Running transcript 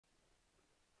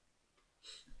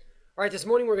All right, this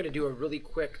morning we're going to do a really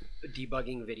quick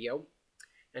debugging video,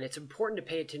 and it's important to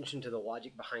pay attention to the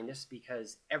logic behind this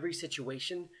because every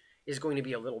situation is going to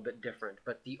be a little bit different,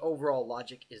 but the overall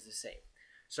logic is the same.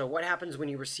 So what happens when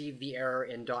you receive the error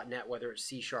in .NET, whether it's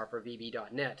C# or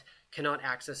VB.NET, cannot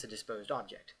access a disposed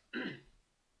object?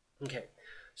 Okay,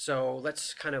 so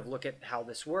let's kind of look at how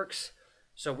this works.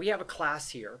 So we have a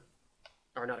class here,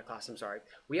 or not a class, I'm sorry.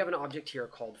 We have an object here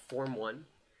called form1.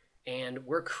 And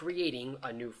we're creating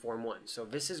a new form1. So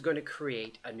this is going to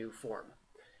create a new form.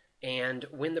 And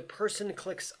when the person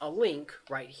clicks a link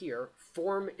right here,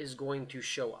 form is going to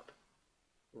show up.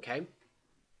 Okay?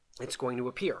 It's going to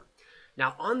appear.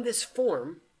 Now on this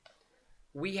form,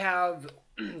 we have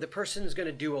the person is going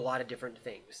to do a lot of different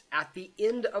things. At the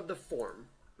end of the form,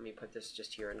 let me put this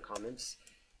just here in comments,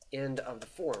 end of the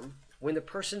form, when the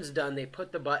person's done, they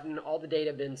put the button, all the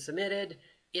data been submitted,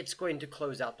 it's going to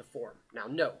close out the form. Now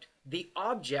note, the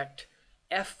object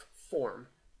fForm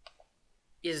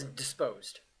is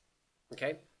disposed.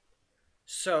 Okay?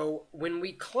 So when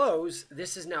we close,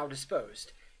 this is now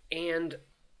disposed. And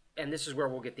this is where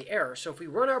we'll get the error. So if we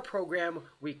run our program,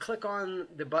 we click on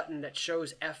the button that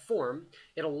shows fForm,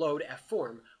 it'll load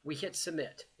fForm. We hit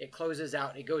submit. It closes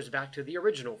out, it goes back to the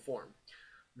original form.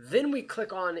 Then we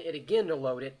click on it again to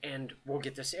load it, and we'll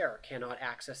get this error, cannot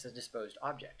access a disposed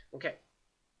object. Okay.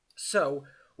 So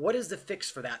what is the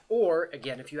fix for that? Or,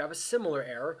 again, if you have a similar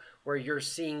error where you're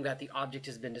seeing that the object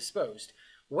has been disposed,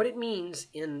 what it means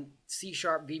in C#,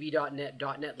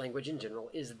 VB.NET, .NET language in general,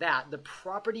 is that the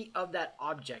property of that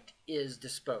object is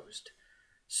disposed.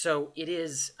 So it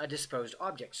is a disposed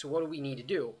object. So what do we need to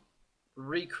do?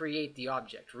 Recreate the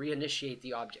object, reinitiate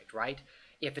the object, right?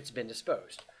 If it's been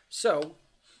disposed. So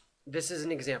this is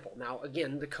an example. Now,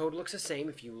 again, the code looks the same.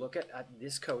 If you look at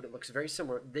this code, it looks very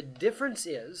similar. The difference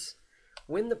is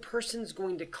when the person's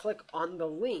going to click on the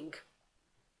link,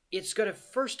 it's going to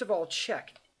first of all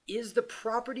check, is the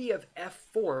property of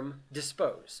fForm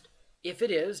disposed? If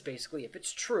it is, basically, if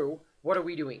it's true, what are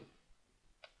we doing?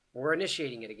 We're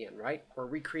initiating it again, right? Or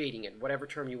recreating it, whatever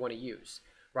term you want to use,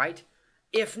 right?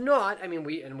 If not, I mean,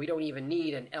 we don't even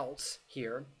need an else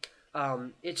here.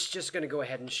 It's just going to go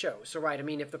ahead and show. So, right, I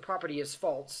mean, if the property is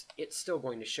false, it's still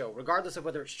going to show. Regardless of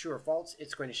whether it's true or false,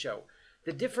 it's going to show.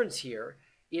 The difference here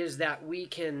is that we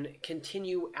can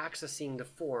continue accessing the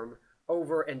form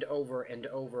over and over and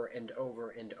over and over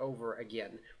and over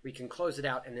again. We can close it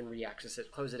out and then re-access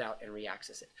it, close it out and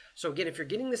re-access it. So again, if you're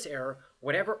getting this error,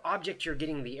 whatever object you're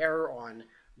getting the error on,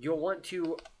 you'll want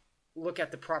to look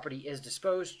at the property is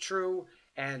disposed, true,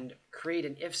 and create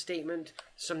an if statement,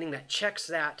 something that checks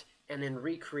that, and then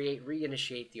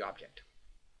reinitiate the object.